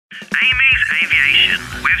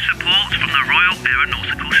with support from the Royal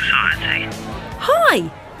Aeronautical Society. Hi!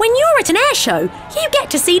 When you're at an air show, you get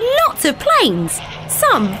to see lots of planes.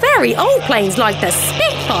 Some very old planes like the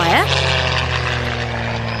Spitfire,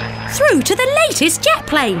 through to the latest jet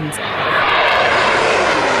planes.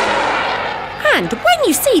 And when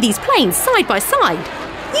you see these planes side by side,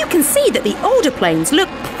 you can see that the older planes look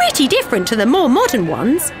pretty different to the more modern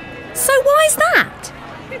ones. So why is that?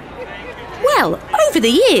 Well, over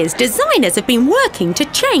the years, designers have been working to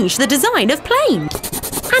change the design of planes.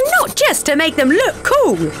 And not just to make them look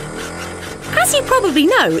cool. As you probably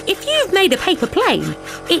know, if you've made a paper plane,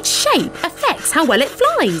 its shape affects how well it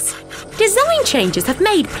flies. Design changes have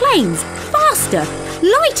made planes faster,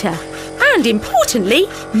 lighter, and importantly,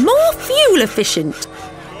 more fuel efficient.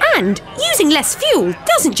 And using less fuel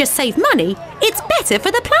doesn't just save money, it's better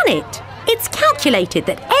for the planet. It's calculated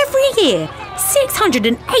that every year,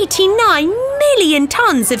 689 million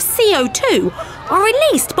tonnes of CO2 are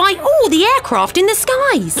released by all the aircraft in the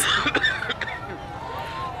skies.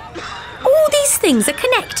 All these things are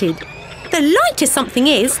connected. The lighter something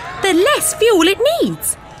is, the less fuel it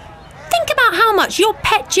needs. Think about how much your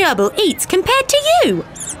pet gerbil eats compared to you.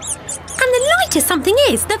 And the lighter something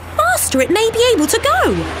is, the faster it may be able to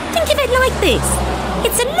go. Think of it like this.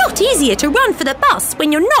 It's a lot easier to run for the bus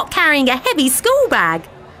when you're not carrying a heavy school bag.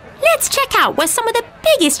 Let's check out where some of the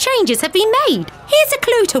biggest changes have been made. Here's a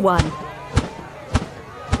clue to one.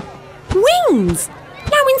 Wings.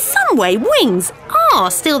 Now, in some way, wings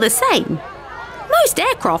are still the same. Most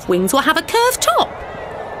aircraft wings will have a curved top.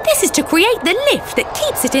 This is to create the lift that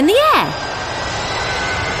keeps it in the air.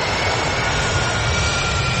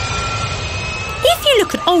 If you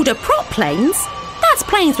look at older prop planes, that's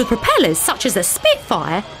planes with propellers such as a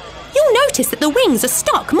Spitfire, you'll notice that the wings are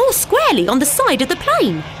stuck more squarely on the side of the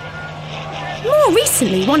plane. More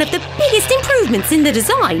recently, one of the biggest improvements in the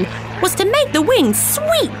design was to make the wings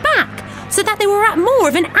sweep back so that they were at more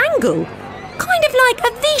of an angle, kind of like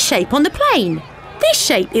a V-shape on the plane. This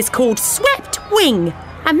shape is called swept wing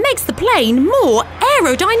and makes the plane more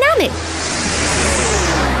aerodynamic.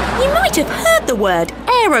 You might have heard the word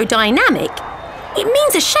aerodynamic. It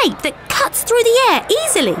means a shape that cuts through the air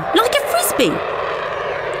easily, like a frisbee.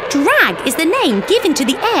 Drag is the name given to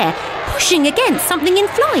the air pushing against something in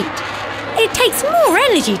flight. It takes more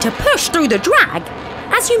energy to push through the drag,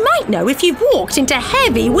 as you might know if you've walked into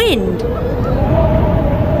heavy wind.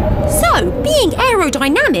 So, being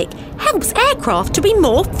aerodynamic helps aircraft to be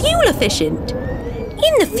more fuel efficient.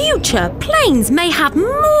 In the future, planes may have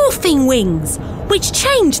morphing wings, which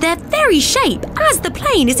change their very shape as the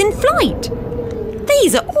plane is in flight.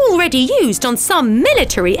 These are already used on some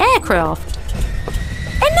military aircraft.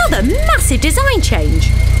 Another massive design change,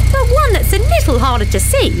 but one that's a little harder to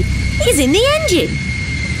see, is in the engine.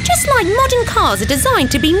 Just like modern cars are designed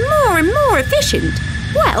to be more and more efficient,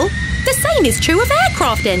 well, the same is true of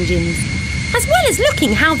aircraft engines. As well as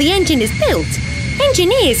looking how the engine is built,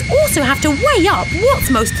 engineers also have to weigh up what's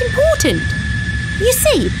most important. You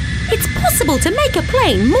see, it's possible to make a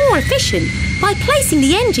plane more efficient by placing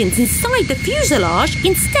the engines inside the fuselage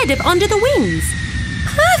instead of under the wings.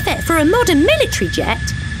 Perfect for a modern military jet,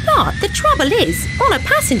 but the trouble is, on a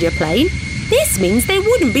passenger plane, this means there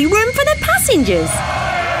wouldn't be room for the passengers.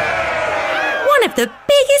 One of the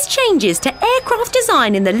biggest changes to aircraft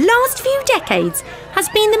design in the last few decades has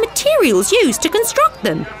been the materials used to construct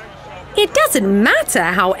them. It doesn't matter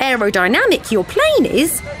how aerodynamic your plane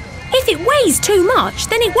is. If it weighs too much,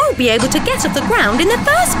 then it won't be able to get off the ground in the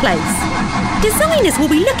first place. Designers will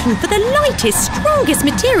be looking for the lightest, strongest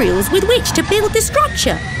materials with which to build the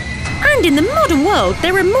structure. And in the modern world,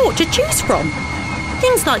 there are more to choose from.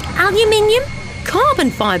 Things like aluminium, carbon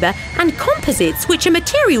fibre and composites, which are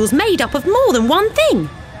materials made up of more than one thing.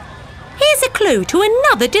 Here's a clue to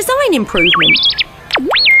another design improvement.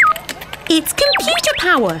 It's computer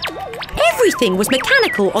power. Everything was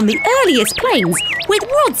mechanical on the earliest planes, with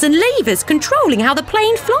rods and levers controlling how the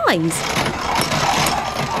plane flies.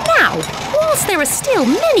 Now, whilst there are still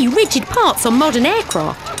many rigid parts on modern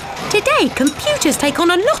aircraft, today computers take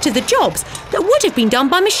on a lot of the jobs that would have been done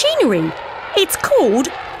by machinery. It's called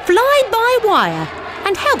fly-by-wire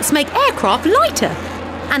and helps make aircraft lighter.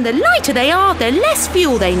 And the lighter they are, the less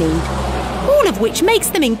fuel they need. All of which makes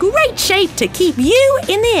them in great shape to keep you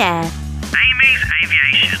in the air. Amy's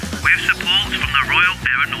Aviation, with support from the Royal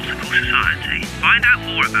Aeronautical Society. Find out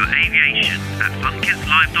more about aviation at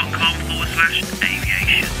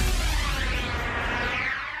funkidslive.com/aviation.